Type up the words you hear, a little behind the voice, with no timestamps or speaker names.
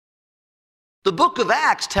The book of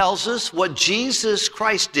Acts tells us what Jesus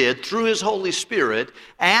Christ did through his Holy Spirit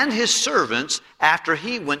and his servants after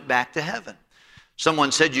he went back to heaven.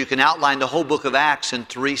 Someone said you can outline the whole book of Acts in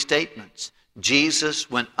 3 statements. Jesus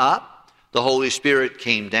went up, the Holy Spirit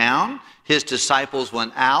came down, his disciples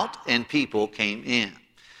went out, and people came in.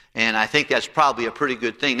 And I think that's probably a pretty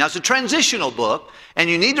good thing. Now, it's a transitional book, and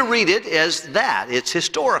you need to read it as that. It's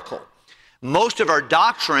historical. Most of our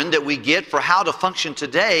doctrine that we get for how to function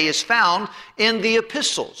today is found in the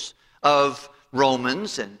epistles of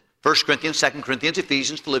Romans and 1 Corinthians, 2 Corinthians,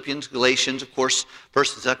 Ephesians, Philippians, Galatians, of course,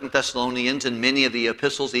 1st and 2nd Thessalonians, and many of the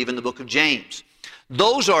epistles, even the book of James.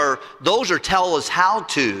 Those are tell us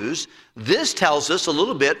how-tos. This tells us a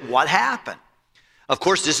little bit what happened. Of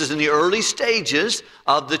course, this is in the early stages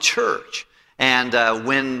of the church. And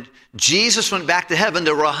when Jesus went back to heaven,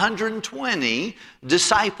 there were 120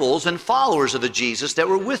 disciples and followers of Jesus that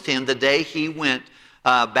were with him the day he went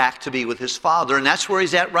back to be with his Father. And that's where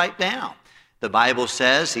he's at right now. The Bible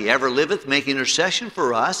says, he ever liveth, making intercession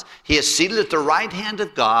for us. He is seated at the right hand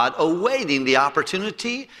of God, awaiting the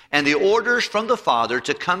opportunity and the orders from the Father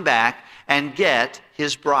to come back and get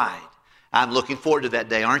his bride. I'm looking forward to that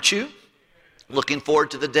day, aren't you? Looking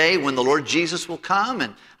forward to the day when the Lord Jesus will come,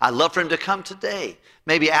 and I'd love for him to come today,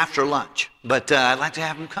 maybe after lunch, but I'd like to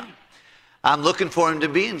have him come. I'm looking for him to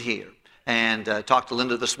be in here, and talked to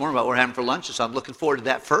Linda this morning about what we're having for lunch, so I'm looking forward to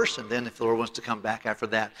that first, and then if the Lord wants to come back after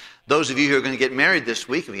that. Those of you who are going to get married this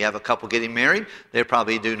week, if you have a couple getting married, they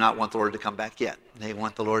probably do not want the Lord to come back yet. They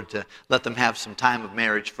want the Lord to let them have some time of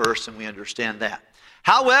marriage first, and we understand that.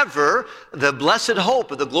 However, the blessed hope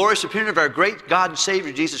of the glorious appearing of our great God and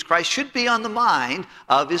Savior Jesus Christ should be on the mind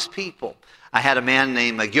of his people. I had a man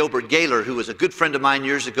named Gilbert Gaylor who was a good friend of mine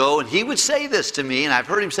years ago, and he would say this to me, and I've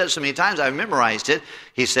heard him say it so many times, I've memorized it.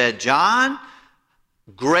 He said, John,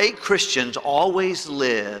 great Christians always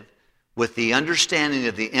live with the understanding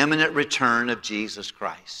of the imminent return of Jesus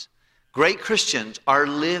Christ. Great Christians are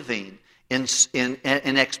living in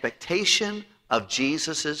expectation of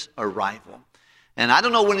Jesus' arrival. And I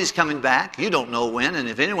don't know when he's coming back. You don't know when. And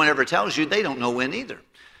if anyone ever tells you, they don't know when either.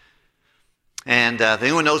 And if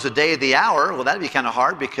anyone knows the day of the hour, well, that'd be kind of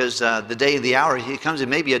hard because the day of the hour, he comes in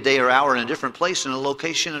maybe a day or hour in a different place in a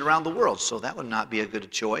location around the world. So that would not be a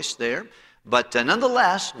good choice there. But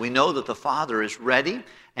nonetheless, we know that the Father is ready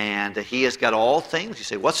and he has got all things. You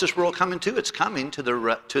say, what's this world coming to? It's coming to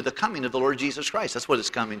the coming of the Lord Jesus Christ. That's what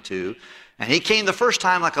it's coming to. And he came the first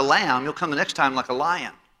time like a lamb. He'll come the next time like a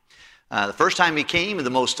lion. The first time he came, the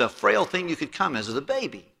most frail thing you could come as a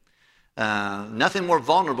baby. Nothing more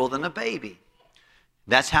vulnerable than a baby.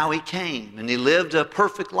 That's how he came. And he lived a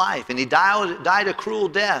perfect life. And he died a cruel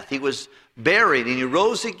death. He was buried and he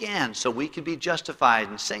rose again so we could be justified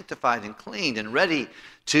and sanctified and cleaned and ready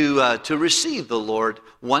to receive the Lord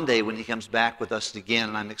one day when he comes back with us again.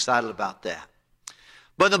 And I'm excited about that.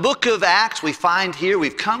 But in the book of Acts, we find here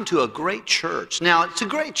we've come to a great church. Now, it's a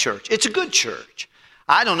great church. It's a good church.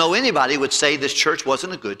 I don't know anybody would say this church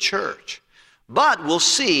wasn't a good church. But we'll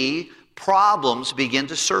see problems begin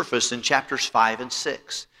to surface in chapters 5 and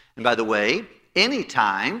 6. And by the way,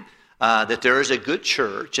 anytime that there is a good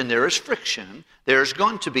church and there is friction, there's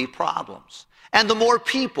going to be problems. And the more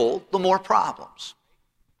people, the more problems.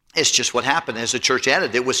 It's just what happened as the church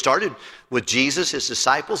added. It was started with Jesus, his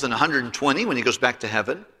disciples, and 120 when he goes back to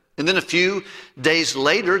heaven. And then a few days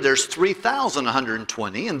later, there's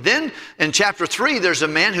 3,120. And then in chapter 3, there's a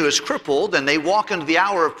man who is crippled, and they walk into the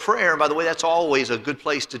hour of prayer. And by the way, that's always a good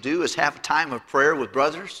place to do, is have a time of prayer with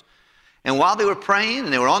brothers. And while they were praying,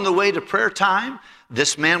 and they were on the way to prayer time,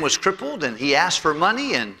 this man was crippled, and he asked for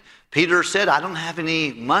money. And Peter said, I don't have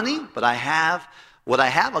any money, but I have what I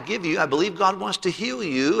have, I'll give you. I believe God wants to heal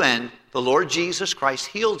you. And the Lord Jesus Christ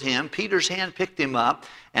healed him. Peter's hand picked him up.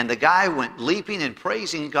 And the guy went leaping and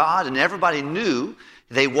praising God. And everybody knew.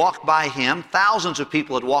 They walked by him. Thousands of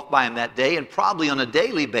people had walked by him that day, and probably on a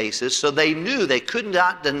daily basis. So they knew, they could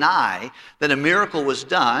not deny that a miracle was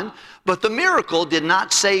done. But the miracle did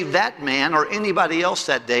not save that man or anybody else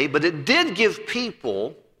that day. But it did give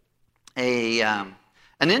people an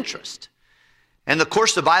interest. And of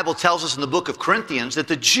course, the Bible tells us in the book of Corinthians that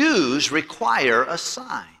the Jews require a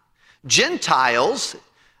sign. Gentiles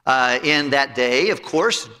in that day, of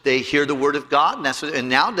course, they hear the word of God. And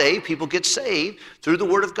nowadays, people get saved through the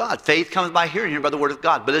word of God. Faith comes by hearing, hearing by the word of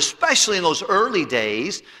God. But especially in those early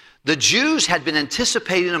days, the Jews had been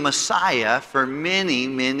anticipating a Messiah for many,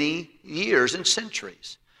 many years and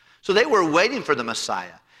centuries. So they were waiting for the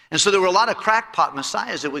Messiah. And so there were a lot of crackpot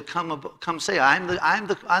messiahs that would come say, I'm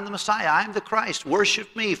the Messiah, I'm the Christ,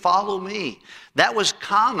 worship me, follow me. That was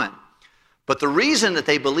common. But the reason that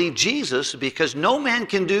they believed Jesus is because no man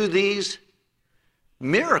can do these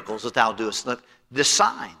miracles that thou doest, the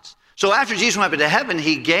signs. So after Jesus went up into heaven,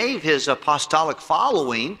 he gave his apostolic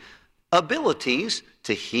following abilities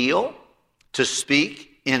to heal, to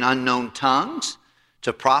speak in unknown tongues,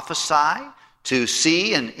 to prophesy, to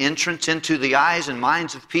see an entrance into the eyes and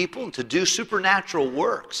minds of people, and to do supernatural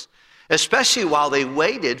works, especially while they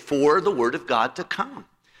waited for the Word of God to come.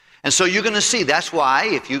 And so you're going to see, that's why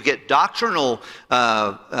if you get doctrinal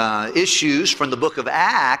issues from the book of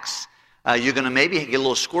Acts, you're going to maybe get a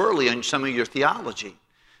little squirrely on some of your theology,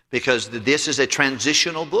 because this is a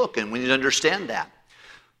transitional book, and we need to understand that.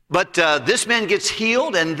 But this man gets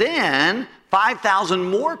healed, and then 5,000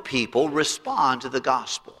 more people respond to the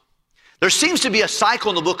gospel. There seems to be a cycle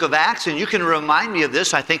in the book of Acts, and you can remind me of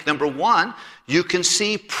this. I think, number one, you can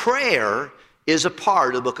see prayer is a part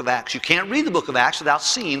of the book of Acts. You can't read the book of Acts without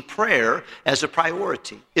seeing prayer as a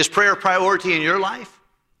priority. Is prayer a priority in your life?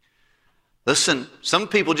 Listen, some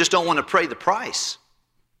people just don't want to pay the price.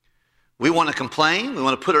 We want to complain. We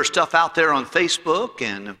want to put our stuff out there on Facebook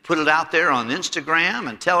and put it out there on Instagram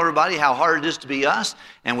and tell everybody how hard it is to be us.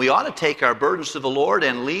 And we ought to take our burdens to the Lord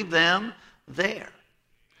and leave them there.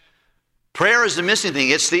 Prayer is the missing thing.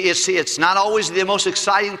 It's not always the most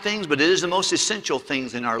exciting things, but it is the most essential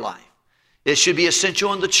things in our life. It should be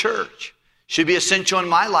essential in the church. It should be essential in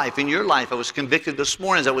my life, in your life. I was convicted this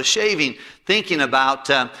morning as I was shaving, thinking about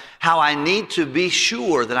how I need to be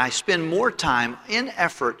sure that I spend more time in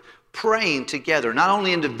effort praying together, not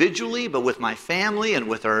only individually, but with my family and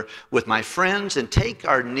with my friends, and take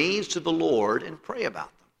our needs to the Lord and pray about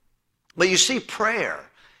them. But you see, prayer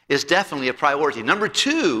is definitely a priority. Number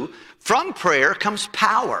two, from prayer comes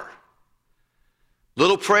power.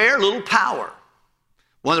 Little prayer, little power.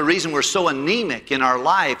 One of the reasons we're so anemic in our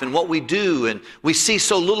life and what we do, and we see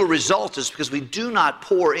so little results, is because we do not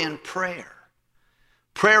pour in prayer.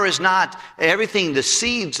 Prayer is not everything, the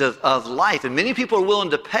seeds of life. And many people are willing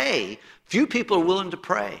to pay. Few people are willing to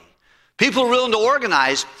pray. People are willing to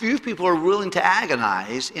organize. Few people are willing to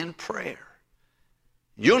agonize in prayer.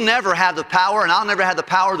 You'll never have the power, and I'll never have the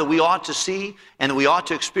power that we ought to see and that we ought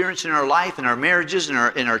to experience in our life, in our marriages, in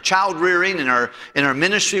our child rearing, in our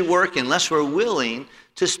ministry work, unless we're willing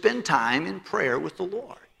to spend time in prayer with the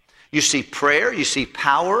Lord. You see prayer, you see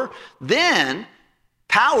power. Then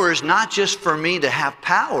power is not just for me to have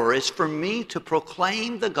power, it's for me to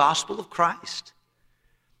proclaim the gospel of Christ.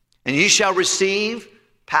 And ye shall receive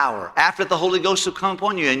power. After the Holy Ghost will come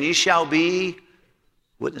upon you, and ye shall be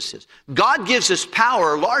witnesses. God gives us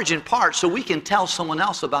power, large in part, so we can tell someone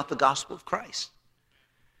else about the gospel of Christ.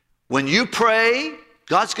 When you pray,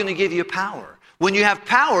 God's going to give you power. When you have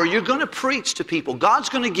power, you're going to preach to people. God's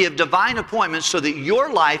going to give divine appointments so that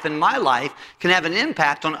your life and my life can have an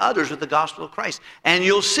impact on others with the gospel of Christ. And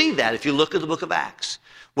you'll see that if you look at the book of Acts.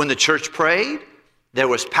 When the church prayed, there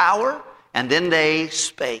was power, and then they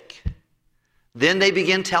spake. Then they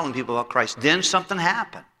began telling people about Christ. Then something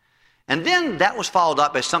happened. And then that was followed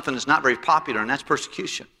up by something that's not very popular, and that's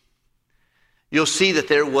persecution. You'll see that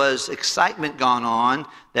there was excitement going on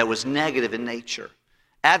that was negative in nature.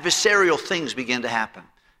 Adversarial things began to happen.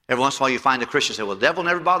 Every once in a while you find a Christian say, well, the devil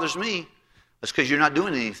never bothers me. That's because you're not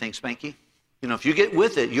doing anything, Spanky. You know, if you get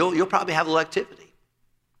with it, you'll probably have a little activity.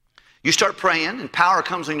 You start praying, and power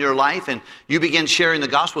comes in your life, and you begin sharing the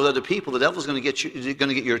gospel with other people, the devil's going to get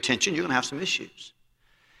your attention. You're going to have some issues.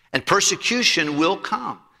 And persecution will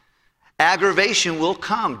come. Aggravation will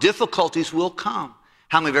come. Difficulties will come.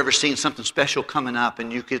 How many have ever seen something special coming up,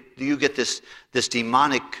 and you get this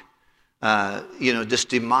demonic, this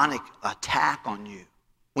demonic attack on you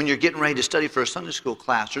when you're getting ready to study for a Sunday school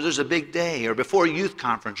class, or there's a big day, or before a youth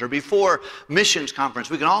conference, or before missions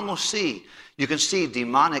conference? You can see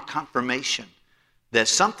demonic confirmation that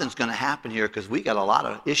something's going to happen here, because we got a lot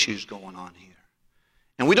of issues going on here.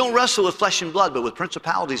 And we don't wrestle with flesh and blood, but with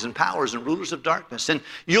principalities and powers and rulers of darkness. And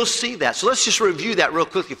you'll see that. So let's just review that real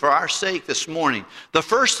quickly for our sake this morning. The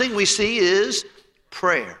first thing we see is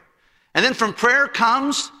prayer. And then from power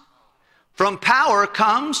comes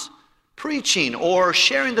preaching, or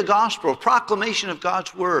sharing the gospel, proclamation of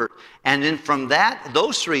God's word. And then from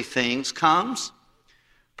those three things comes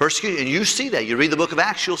persecution. And you see that. You read the book of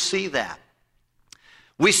Acts, you'll see that.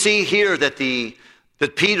 We see here that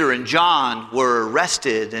Peter and John were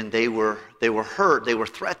arrested, and they were hurt, they were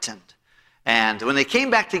threatened. And when they came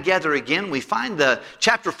back together again, we find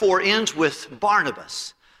chapter 4 ends with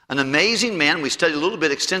Barnabas, an amazing man. We studied a little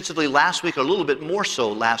bit extensively last week, or a little bit more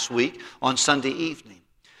so last week on Sunday evening.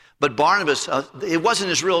 But Barnabas, it wasn't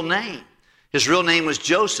his real name. His real name was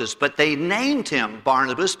Joseph, but they named him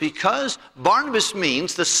Barnabas because Barnabas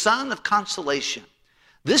means the son of consolation.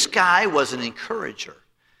 This guy was an encourager.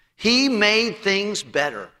 He made things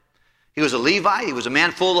better. He was a Levite. He was a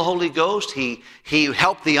man full of the Holy Ghost. He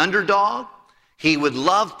helped the underdog. He would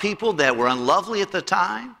love people that were unlovely at the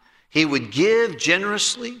time. He would give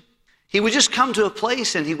generously. He would just come to a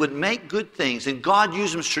place and he would make good things. And God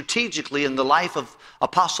used him strategically in the life of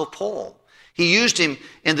Apostle Paul. He used him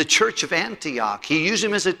in the church of Antioch. He used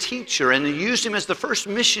him as a teacher, and he used him as the first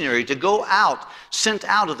missionary to go out, sent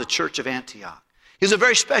out of the church of Antioch. He's a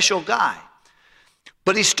very special guy.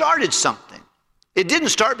 But he started something. It didn't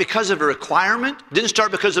start because of a requirement. It didn't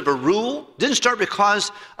start because of a rule. It didn't start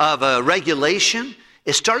because of a regulation.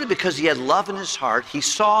 It started because he had love in his heart. He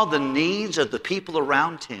saw the needs of the people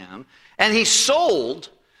around him, and he sold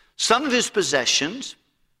some of his possessions,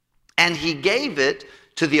 and he gave it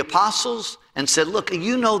to the apostles and said, look,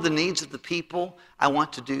 you know the needs of the people. I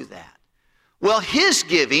want to do that. Well, his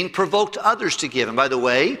giving provoked others to give. And by the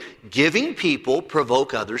way, giving people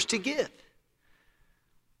provoke others to give.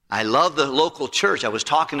 I love the local church. I was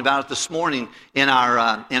talking about it this morning in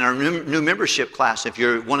our new membership class. If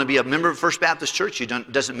you want to be a member of First Baptist Church,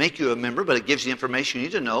 it doesn't make you a member, but it gives you information you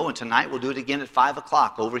need to know. And tonight we'll do it again at 5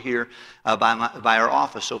 o'clock over here by our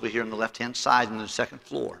office over here on the left-hand side on the second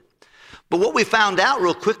floor. But what we found out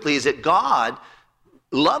real quickly is that God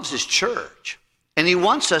loves his church. And he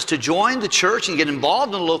wants us to join the church and get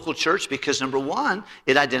involved in the local church because, number one,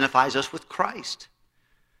 it identifies us with Christ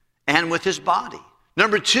and with his body.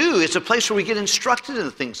 Number two, it's a place where we get instructed in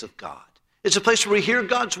the things of God. It's a place where we hear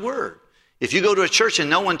God's word. If you go to a church and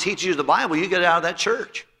no one teaches you the Bible, you get out of that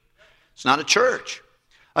church. It's not a church.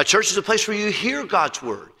 A church is a place where you hear God's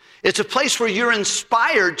word. It's a place where you're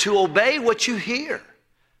inspired to obey what you hear.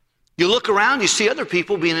 You look around, you see other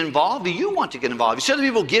people being involved, you want to get involved. You see other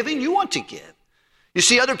people giving, you want to give. You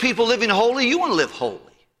see other people living holy, you want to live holy.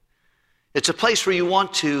 It's a place where you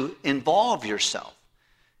want to involve yourself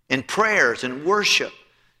in prayers and worship.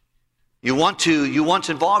 You want to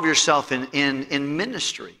involve yourself in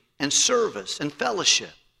ministry and service and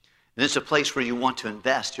fellowship. And it's a place where you want to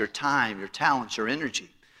invest your time, your talents, your energy.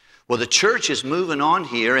 Well, the church is moving on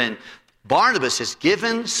here, and Barnabas has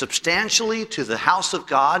given substantially to the house of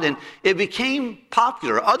God, and it became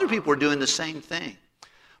popular. Other people were doing the same thing.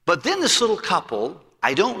 But then this little couple,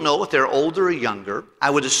 I don't know if they're older or younger. I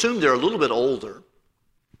would assume they're a little bit older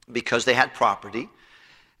because they had property.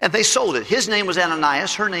 And they sold it. His name was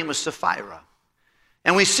Ananias. Her name was Sapphira.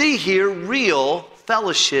 And we see here real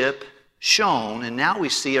fellowship shown, and now we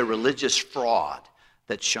see a religious fraud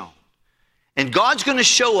that's shown. And God's going to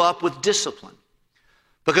show up with discipline.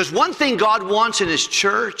 Because one thing God wants in his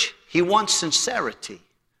church, he wants sincerity.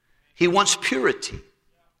 He wants purity.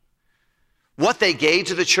 What they gave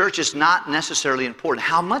to the church is not necessarily important.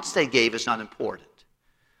 How much they gave is not important.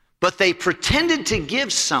 But they pretended to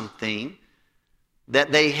give something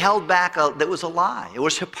that they held back that was a lie. It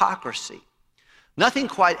was hypocrisy. Nothing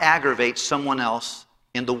quite aggravates someone else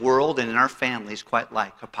in the world and in our families quite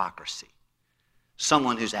like hypocrisy.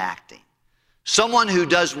 Someone who's acting. Someone who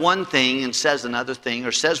does one thing and says another thing,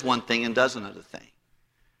 or says one thing and does another thing.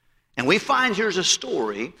 And we find here's a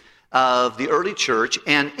story of the early church,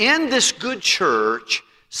 and in this good church,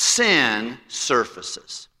 sin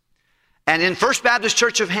surfaces. And in First Baptist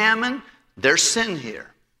Church of Hammond, there's sin here.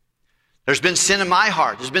 There's been sin in my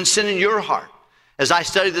heart. There's been sin in your heart. As I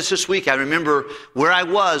studied this week, I remember where I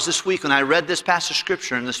was this week when I read this passage of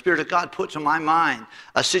Scripture, and the Spirit of God put to my mind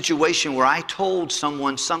a situation where I told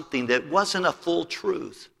someone something that wasn't a full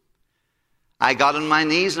truth. I got on my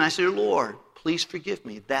knees and I said, Lord, please forgive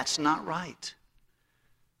me. That's not right.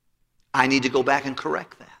 I need to go back and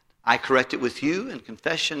correct that. I correct it with you in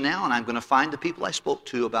confession now, and I'm going to find the people I spoke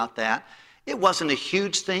to about that. It wasn't a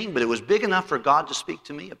huge thing, but it was big enough for God to speak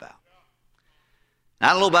to me about. And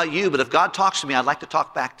I don't know about you, but if God talks to me, I'd like to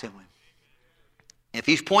talk back to him. If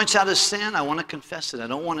he points out a sin, I want to confess it. I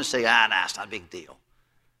don't want to say, nah, it's not a big deal.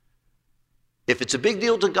 If it's a big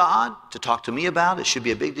deal to God to talk to me about, it should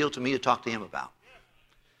be a big deal to me to talk to him about.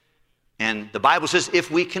 And the Bible says if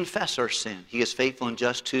we confess our sin, he is faithful and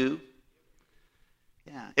just to.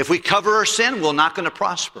 If we cover our sin, we're not going to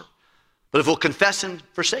prosper. But if we'll confess and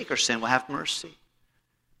forsake our sin, we'll have mercy.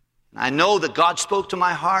 And I know that God spoke to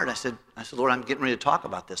my heart. I said, Lord, I'm getting ready to talk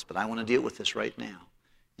about this, but I want to deal with this right now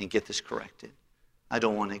and get this corrected. I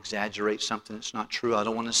don't want to exaggerate something that's not true. I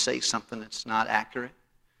don't want to say something that's not accurate.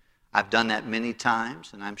 I've done that many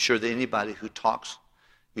times, and I'm sure that anybody who talks,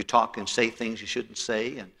 you talk and say things you shouldn't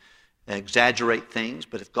say and exaggerate things.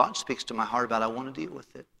 But if God speaks to my heart about it, I want to deal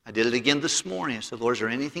with it. I did it again this morning. I said, Lord, is there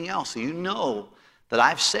anything else that you know that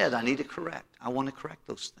I've said I need to correct? I want to correct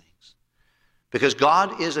those things. Because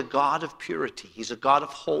God is a God of purity. He's a God of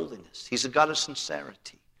holiness. He's a God of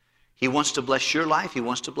sincerity. He wants to bless your life. He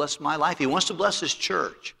wants to bless my life. He wants to bless his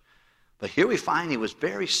church. But here we find he was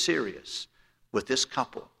very serious with this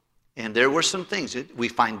couple. And there were some things. We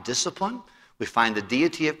find discipline, we find the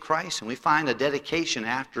deity of Christ, and we find a dedication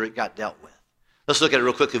after it got dealt with. Let's look at it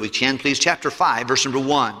real quickly if we can, please. Chapter 5, verse number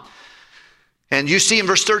 1. And you see in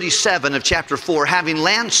verse 37 of chapter 4, having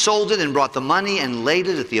land, sold it and brought the money and laid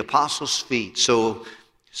it at the apostles' feet. So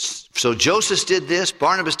Joseph did this,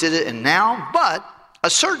 Barnabas did it, and now, but a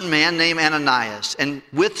certain man named Ananias, and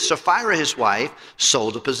with Sapphira his wife,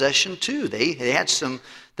 sold a possession too. They had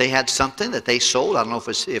something that they sold. I don't know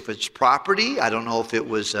if it's property. I don't know if it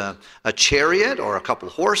was a chariot or a couple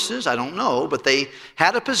horses. I don't know, but they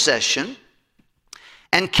had a possession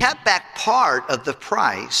and kept back part of the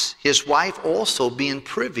price, his wife also being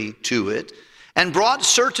privy to it, and brought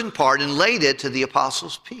certain part and laid it to the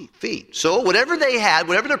apostles' feet. So whatever they had,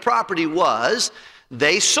 whatever their property was,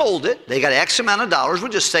 they sold it. They got X amount of dollars.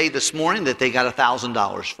 We'll just say this morning that they got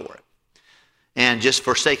 $1,000 for it. And just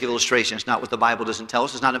for sake of illustration, it's not what the Bible doesn't tell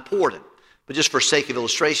us. It's not important. But just for sake of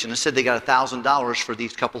illustration, it said they got $1,000 for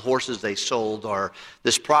these couple horses they sold or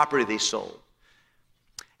this property they sold.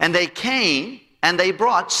 And they came and they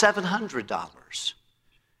brought $700.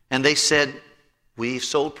 And they said, we've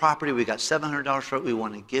sold property. We got $700 for it. We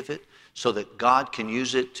want to give it so that God can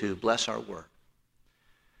use it to bless our work.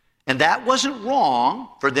 And that wasn't wrong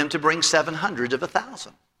for them to bring 700 of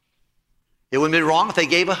 1,000. It wouldn't be wrong if they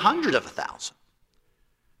gave 100 of 1,000.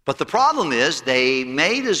 But the problem is they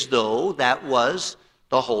made as though that was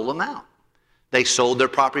the whole amount. They sold their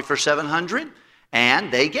property for 700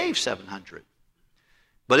 and they gave 700.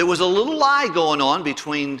 But it was a little lie going on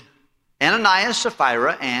between Ananias,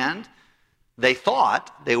 Sapphira, and they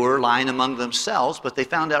thought they were lying among themselves, but they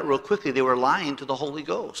found out real quickly they were lying to the Holy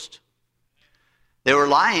Ghost. They were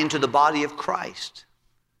lying to the body of Christ.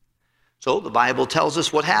 So the Bible tells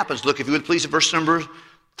us what happens. Look, if you would please, at verse number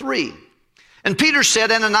 3. And Peter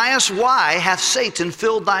said, Ananias, why hath Satan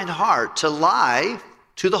filled thine heart to lie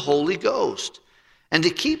to the Holy Ghost and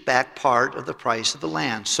to keep back part of the price of the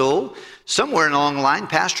land? So somewhere along the line,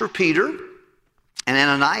 Pastor Peter and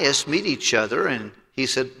Ananias meet each other, and he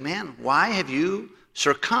said, man, why have you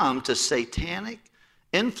succumbed to satanic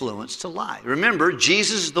influence to lie? Remember,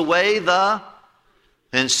 Jesus is the way,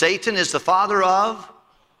 and Satan is the father of.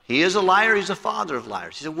 He is a liar. He's the father of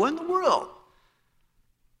liars. He said, what in the world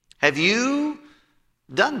have you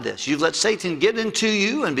done this? You've let Satan get into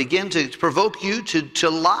you and begin to provoke you to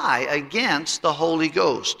lie against the Holy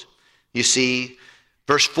Ghost. You see,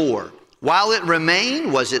 verse 4. While it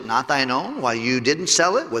remained, was it not thine own? While you didn't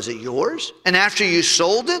sell it, was it yours? And after you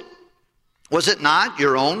sold it, was it not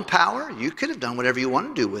your own power? You could have done whatever you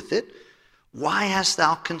want to do with it. Why hast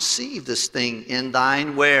thou conceived this thing in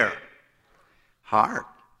thine where? Heart.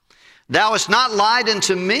 Thou hast not lied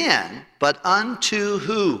unto men, but unto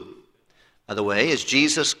who? By the way, is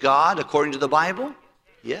Jesus God according to the Bible?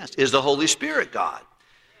 Yes. Is the Holy Spirit God?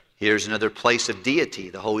 Here's another place of deity,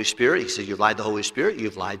 the Holy Spirit. He says, you've lied to the Holy Spirit,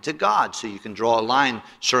 you've lied to God. So you can draw a line.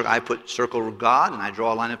 I put circle of God, and I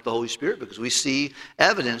draw a line up to the Holy Spirit because we see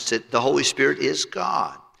evidence that the Holy Spirit is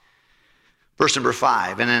God. Verse number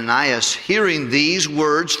 5, and Ananias, hearing these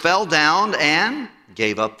words, fell down and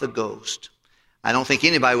gave up the ghost. I don't think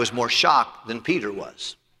anybody was more shocked than Peter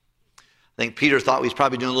was. I think Peter thought he was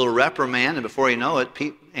probably doing a little reprimand, and before you know it,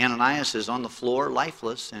 Ananias is on the floor,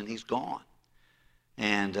 lifeless, and he's gone.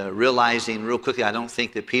 And realizing real quickly, I don't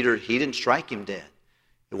think that Peter, he didn't strike him dead.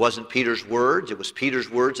 It wasn't Peter's words. It was Peter's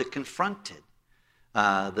words that confronted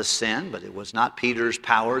the sin, but it was not Peter's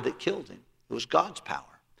power that killed him. It was God's power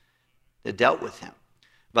that dealt with him.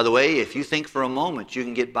 By the way, if you think for a moment you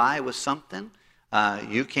can get by with something,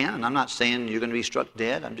 you can. And I'm not saying you're going to be struck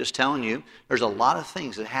dead. I'm just telling you there's a lot of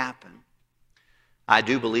things that happen. I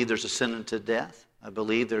do believe there's a sin unto death. I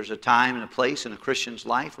believe there's a time and a place in a Christian's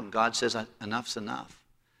life when God says, enough's enough.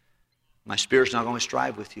 My spirit's not going to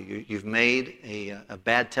strive with you. You've made a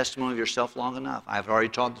bad testimony of yourself long enough. I've already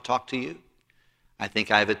talked to you. I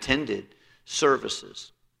think I've attended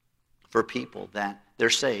services for people that they're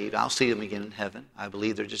saved. I'll see them again in heaven. I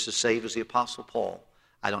believe they're just as saved as the Apostle Paul.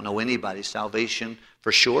 I don't know anybody's salvation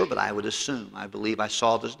for sure, but I would assume. I believe I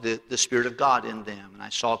saw the Spirit of God in them, and I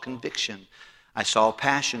saw conviction. I saw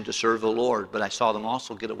passion to serve the Lord, but I saw them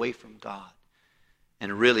also get away from God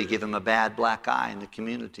and really give him a bad black eye in the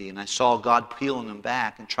community. And I saw God peeling them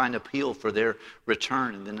back and trying to appeal for their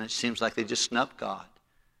return. And then it seems like they just snubbed God.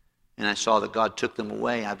 And I saw that God took them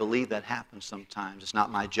away. I believe that happens sometimes. It's not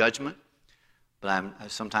my judgment, but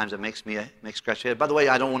sometimes it makes me scratch my head. By the way,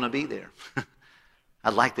 I don't want to be there.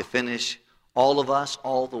 I'd like to finish all of us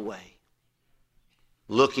all the way,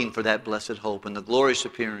 looking for that blessed hope and the glorious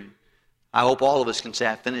appearing. I hope all of us can say,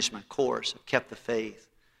 I finished my course, I've kept the faith.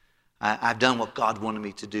 I've done what God wanted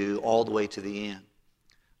me to do all the way to the end.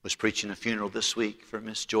 Was preaching a funeral this week for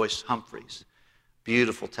Miss Joyce Humphreys.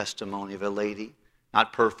 Beautiful testimony of a lady,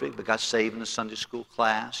 not perfect, but got saved in a Sunday school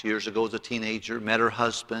class years ago as a teenager, met her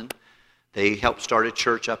husband. They helped start a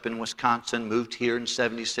church up in Wisconsin, moved here in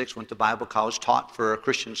 76, went to Bible college, taught for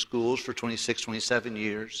Christian schools for 26, 27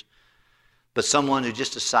 years. But someone who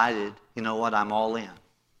just decided, you know what, I'm all in.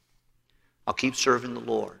 I'll keep serving the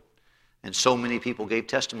Lord. And so many people gave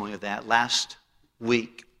testimony of that. Last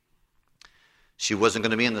week, she wasn't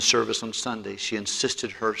going to be in the service on Sunday. She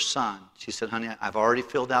insisted her son. She said, honey, I've already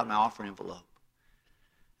filled out my offering envelope.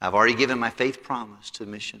 I've already given my faith promise to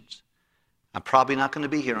missions. I'm probably not going to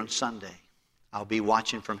be here on Sunday. I'll be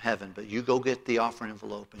watching from heaven. But you go get the offering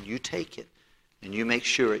envelope and you take it. And you make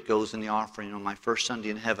sure it goes in the offering. On my first Sunday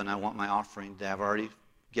in heaven, I want my offering that I've already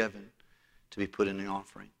given to be put in the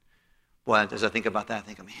offering. Boy, as I think about that, I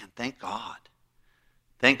think, man, thank God.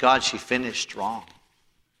 Thank God she finished strong.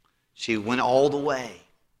 She went all the way.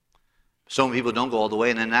 So many people don't go all the way.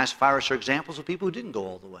 And then as far as her examples of people who didn't go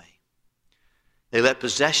all the way. They let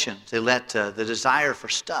possessions, they let the desire for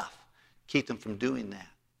stuff keep them from doing that.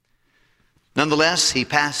 Nonetheless, he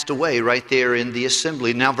passed away right there in the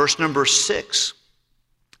assembly. Now, verse number 6.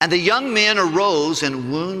 And the young men arose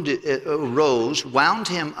and wound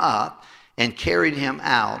him up, and carried him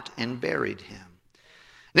out and buried him.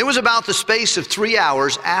 And it was about the space of 3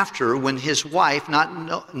 hours after, when his wife,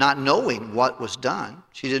 not knowing what was done,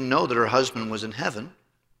 she didn't know that her husband was in heaven,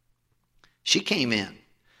 she came in.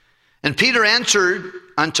 And Peter answered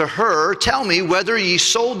unto her, tell me whether ye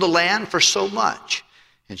sold the land for so much.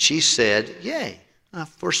 And she said, yea,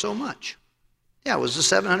 for so much. Yeah, it was the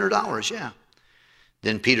 $700, yeah.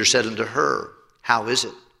 Then Peter said unto her, how is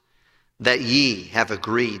it that ye have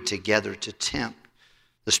agreed together to tempt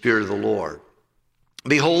the Spirit of the Lord?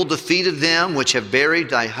 Behold, the feet of them which have buried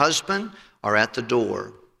thy husband are at the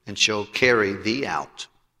door, and shall carry thee out.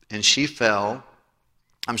 And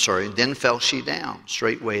then fell she down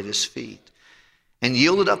straightway at his feet, and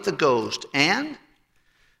yielded up the ghost. And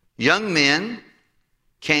young men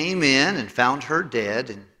came in and found her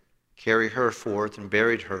dead, and carried her forth and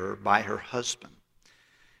buried her by her husband.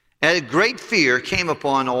 And a great fear came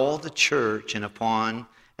upon all the church, and upon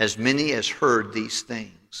as many as heard these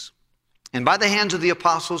things. And by the hands of the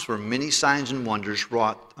apostles were many signs and wonders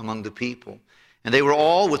wrought among the people. And they were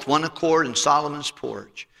all with one accord in Solomon's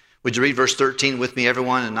porch. Would you read verse 13 with me,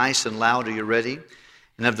 everyone, and nice and loud? Are you ready?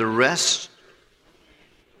 And of the rest,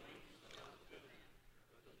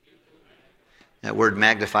 that word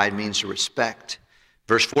magnified means to respect.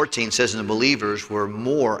 Verse 14 says, and the believers were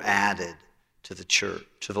more added to the church,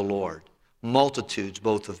 to the Lord. Multitudes,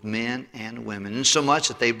 both of men and women, insomuch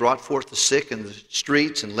that they brought forth the sick in the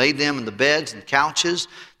streets and laid them in the beds and couches,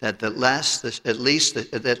 that at least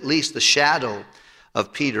the shadow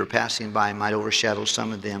of Peter passing by might overshadow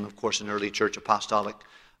some of them. Of course, an early church apostolic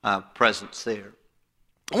presence there.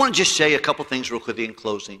 I want to just say a couple things real quickly in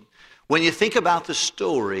closing. When you think about the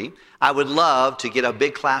story, I would love to get a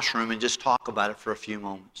big classroom and just talk about it for a few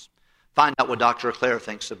moments. Find out what Dr. Leclerc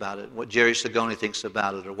thinks about it, what Jerry Sagoni thinks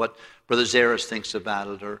about it, or what Brother Zaris thinks about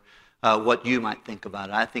it, or what you might think about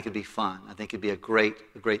it. I think it'd be fun. I think it'd be a great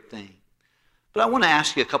thing. But I want to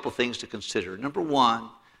ask you a couple things to consider. Number one,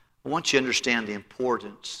 I want you to understand the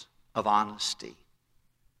importance of honesty,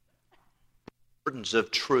 the importance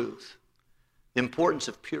of truth, the importance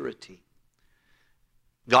of purity.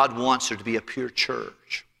 God wants there to be a pure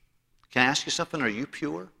church. Can I ask you something? Are you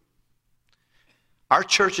pure? Our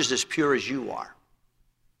church is as pure as you are.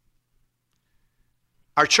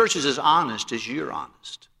 Our church is as honest as you're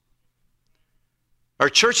honest. Our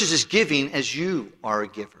church is as giving as you are a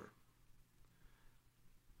giver.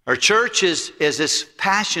 Our church is as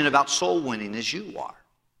passionate about soul winning as you are.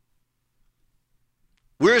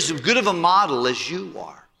 We're as good of a model as you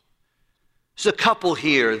are. There's a couple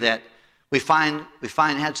here that we find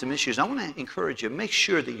had some issues. I want to encourage you, make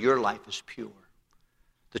sure that your life is pure.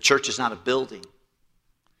 The church is not a building.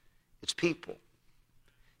 It's people.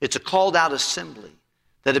 It's a called out assembly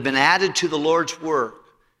that have been added to the Lord's work.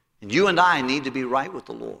 And you and I need to be right with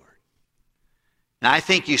the Lord. And I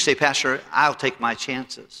think you say, Pastor, I'll take my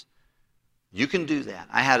chances. You can do that.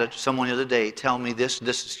 I had someone the other day tell me not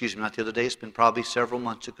the other day, it's been probably several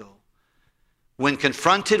months ago. When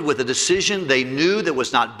confronted with a decision they knew that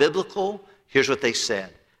was not biblical, here's what they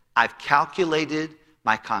said. I've calculated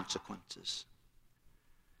my consequences.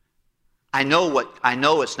 I know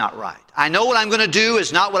it's not right. I know what I'm going to do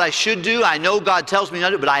is not what I should do. I know God tells me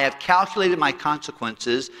not to, but I have calculated my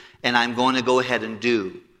consequences, and I'm going to go ahead and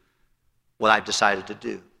do what I've decided to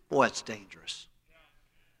do. Boy, that's dangerous.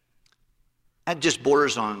 That just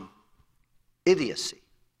borders on idiocy,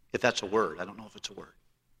 if that's a word. I don't know if it's a word.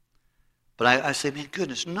 But I say, man,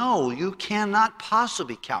 goodness, no, you cannot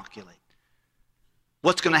possibly calculate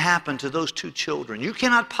what's going to happen to those two children. You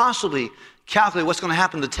cannot possibly calculate what's going to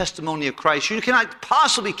happen to the testimony of Christ. You cannot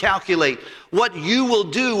possibly calculate what you will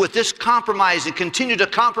do with this compromise and continue to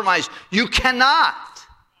compromise. You cannot.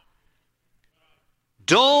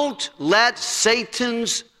 Don't let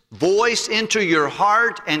Satan's voice enter your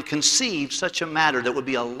heart and conceive such a matter that would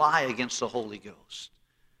be a lie against the Holy Ghost.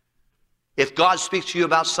 If God speaks to you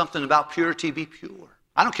about something about purity, be pure.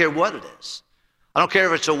 I don't care what it is. I don't care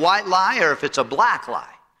if it's a white lie or if it's a black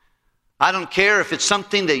lie. I don't care if it's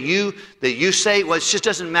something that you say, well, it just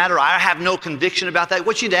doesn't matter. I have no conviction about that.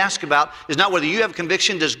 What you need to ask about is not whether you have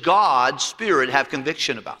conviction. Does God's Spirit have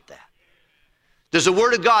conviction about that? Does the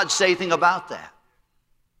Word of God say anything about that?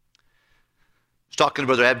 I was talking to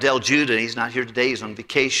Brother Abdel Judah. He's not here today. He's on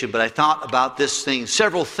vacation. But I thought about this thing,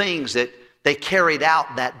 several things that they carried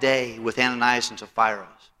out that day with Ananias and Sapphira.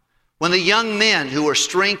 When the young men who were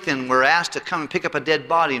strengthened were asked to come and pick up a dead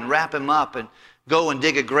body and wrap him up and go and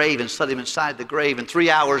dig a grave and set him inside the grave, and 3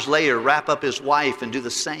 hours later wrap up his wife and do the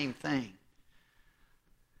same thing.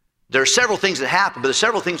 There are several things that happened, but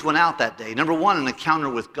several things went out that day. Number one, an encounter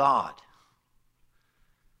with God.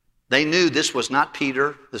 They knew this was not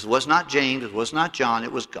Peter, this was not James, it was not John,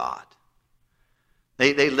 it was God.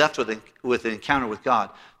 They left with an encounter with God.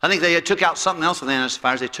 I think they took out something else with Ananias and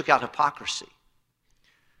Sapphira. They took out hypocrisy.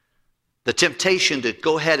 The temptation to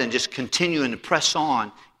go ahead and just continue and press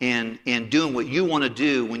on in doing what you want to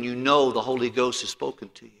do when you know the Holy Ghost has spoken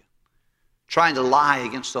to you. Trying to lie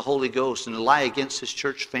against the Holy Ghost and to lie against His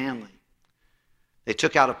church family. They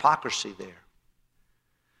took out hypocrisy there.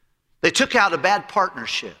 They took out a bad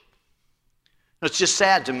partnership. It's just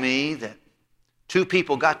sad to me that two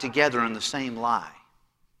people got together in the same lie.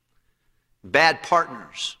 Bad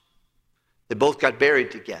partners. They both got buried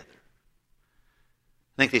together.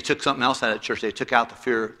 I think they took something else out of church. They took out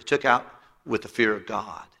with the fear of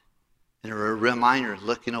God. And a reminder,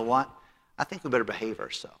 look, you know what? I think we better behave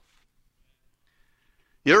ourselves.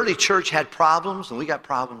 The early church had problems, and we got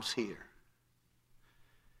problems here.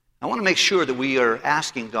 I want to make sure that we are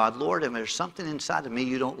asking God, Lord, if there's something inside of me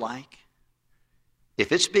you don't like,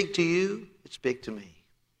 if it's big to you, it's big to me.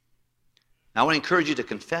 Now, I want to encourage you to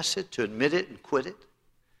confess it, to admit it, and quit it.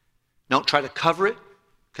 Don't try to cover it.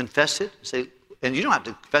 Confess it. Say, and you don't have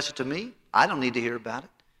to confess it to me. I don't need to hear about it.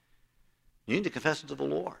 You need to confess it to the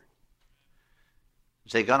Lord.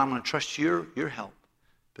 Say, God, I'm going to trust your help.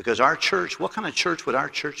 Because our church, what kind of church would our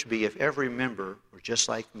church be if every member were just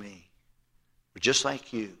like me? Or just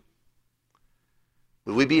like you?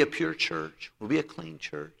 Would we be a pure church? Would we be a clean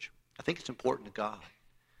church? I think it's important to God.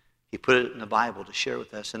 He put it in the Bible to share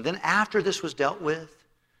with us. And then after this was dealt with,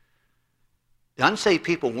 the unsaved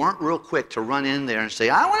people weren't real quick to run in there and say,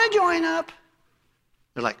 I want to join up.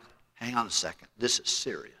 They're like, hang on a second. This is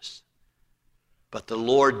serious. But the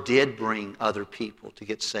Lord did bring other people to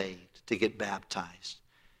get saved, to get baptized.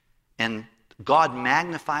 And God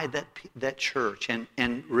magnified that church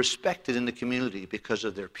and respected in the community because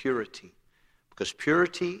of their purity. Because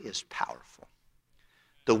purity is powerful.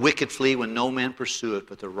 The wicked flee when no man pursue it,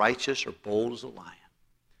 but the righteous are bold as a lion.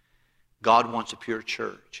 God wants a pure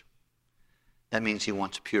church. That means He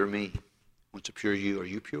wants a pure me. He wants a pure you. Are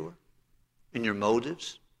you pure? In your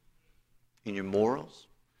motives? In your morals?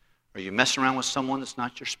 Are you messing around with someone that's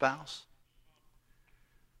not your spouse?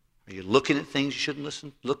 Are you looking at things you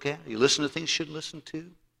shouldn't look at? Are you listening to things you shouldn't listen to?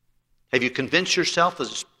 Have you convinced yourself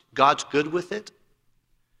that God's good with it?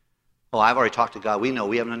 Oh, I've already talked to God. We know.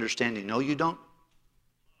 We have an understanding. No, you don't.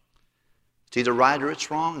 It's either right or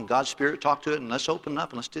it's wrong, and God's Spirit talk to it, and let's open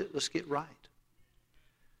up and let's get right.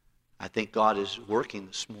 I think God is working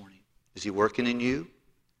this morning. Is He working in you?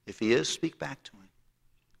 If He is, speak back to Him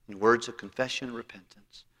in words of confession and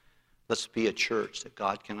repentance. Let's be a church that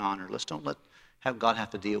God can honor. Let's don't have God have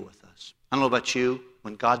to deal with us. I don't know about you.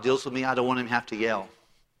 When God deals with me, I don't want Him to have to yell.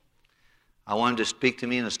 I want Him to speak to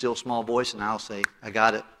me in a still small voice, and I'll say, I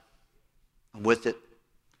got it. I'm with it.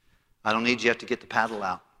 I don't need you to have to get the paddle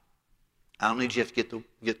out. I don't need you to have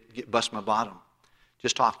to bust my bottom.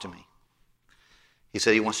 Just talk to me. He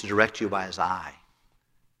said He wants to direct you by His eye.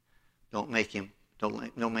 Don't make him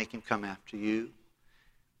come after you.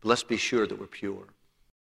 But let's be sure that we're pure.